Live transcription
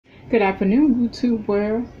Good afternoon, YouTube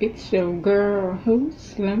world. It's your girl,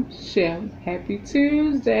 host, slimchelle. Happy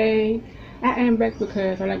Tuesday. I am back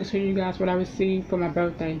because I'd like to show you guys what I received for my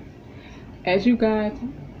birthday. As you guys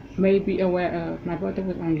may be aware of, my birthday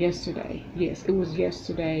was on yesterday. Yes, it was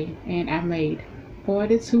yesterday, and I made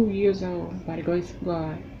 42 years old by the grace of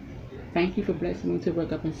God. Thank you for blessing me to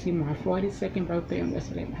wake up and see my 42nd birthday on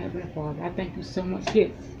yesterday, my Heavenly Father. I thank you so much.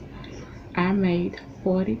 Yes, I made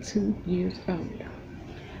 42 years old.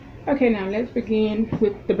 Okay, now let's begin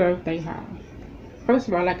with the birthday haul. First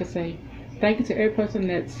of all, I'd like to say thank you to every person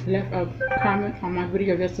that's left a comment on my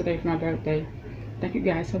video yesterday for my birthday. Thank you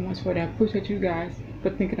guys so much for that. I appreciate you guys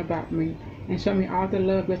for thinking about me and showing me all the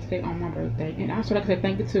love yesterday on my birthday. And also, like I said,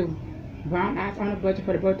 thank you to Brown Eyes on a Budget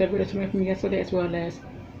for the birthday video she made for me yesterday, as well as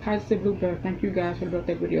Positive Bluebird. Thank you guys for the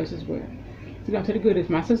birthday videos as well. So on to the goodies.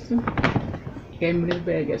 My sister gave me this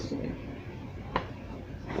bag yesterday.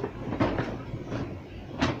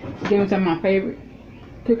 Gave me some of my favorite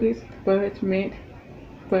cookies, fudge mint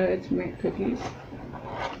cookies.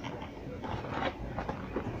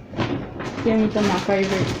 Gave me some of my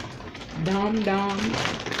favorite Dum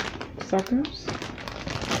suckers.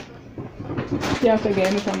 She also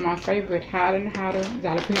gave me some of my favorite Hot and Hotter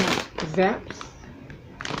jalapeno zaps.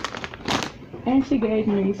 And she gave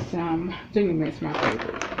me some Junior Mints, my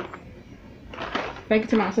favorite. Thank you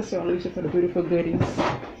to my sister Alicia for the beautiful goodies.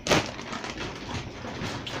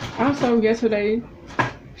 Also, yesterday,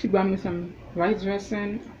 she brought me some rice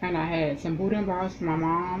dressing, and I had some boudin balls for my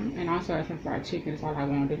mom, and also had some fried chicken. That's all I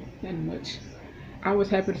wanted, nothing much. I was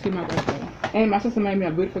happy to see my birthday. And my sister made me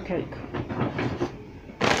a beautiful cake.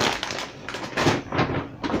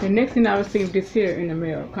 The next thing I received this here in the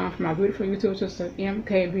mail comes from my beautiful YouTube sister,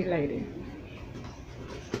 MKB Lady.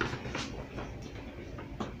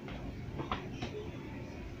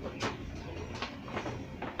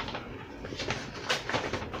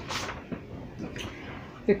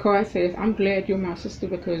 The card says, "I'm glad you're my sister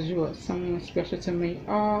because you are someone special to me."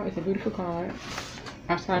 Oh, it's a beautiful card.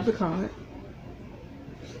 Outside the card.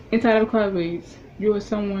 Inside of the card reads, "You are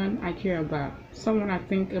someone I care about, someone I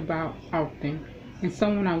think about often, and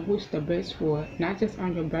someone I wish the best for, not just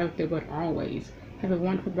on your birthday, but always. Have a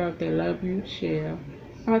wonderful birthday. Love you, Shell."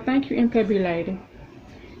 Oh, thank you, MKB Lady.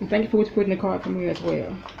 And thank you for putting the card for me as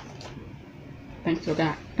well. Thanks a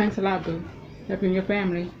lot. Thanks a lot, boo. Love you and your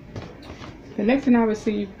family. The next thing I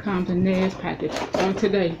received comes a nails package on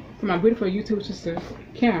today from my beautiful YouTube sister,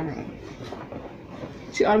 Karen.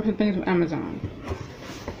 She ordered some things from Amazon.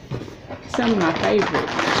 Some of my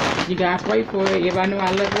favorites. You guys wait for it. Everybody know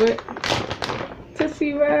I love what?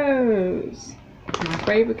 Tootsie Rolls. My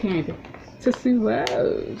favorite candy. Tootsie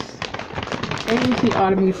Rolls. And she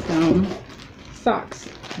ordered me some socks.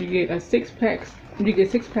 You get 6 packs. You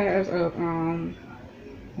get 6 pairs of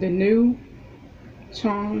the new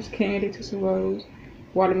Charms Candy Tootsie Rolls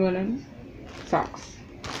watermelon socks.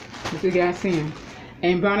 If you guys see them.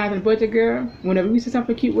 And Brown Eyes and Budget Girl, whenever you see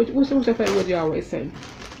something cute, what's your favorite? What you always say?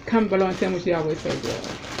 Comment below and tell me what you always say, girl.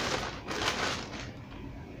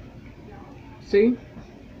 See?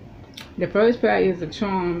 The first pair is the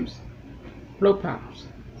Charms Blow Pops.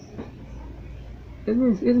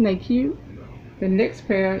 Isn't they cute? The next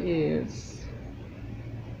pair is,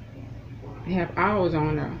 they have owls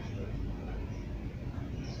on there.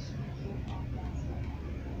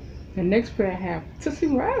 The next pair have Tootsie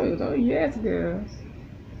Rolls. Oh yes, girl.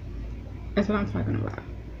 That's what I'm talking about.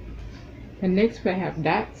 The next pair have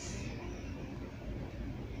dots.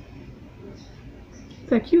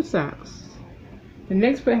 They're cute socks. The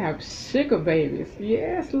next pair have sugar babies.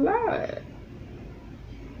 Yes, Lord.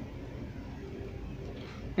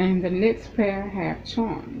 And the next pair have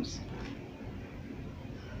charms.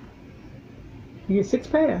 You get 6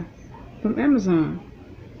 pair from Amazon.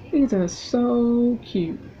 These are so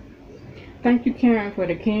cute. Thank you, Karen, for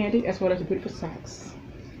the candy as well as the beautiful socks.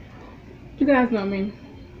 You guys know me.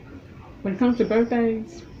 When it comes to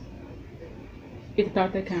birthdays, it's the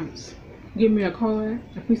thought that counts. Give me a card,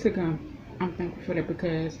 a piece of gum. I'm thankful for that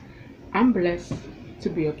because I'm blessed to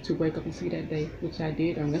be able to wake up and see that day, which I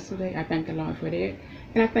did on yesterday. I thank the Lord for that.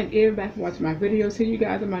 And I thank everybody for watching my videos. See you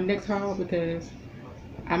guys in my next haul because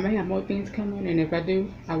I may have more things coming, and if I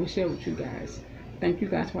do, I will share with you guys. Thank you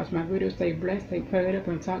guys for watching my video. Stay blessed, stay prayed up,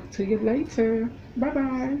 and talk to you later.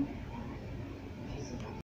 Bye-bye.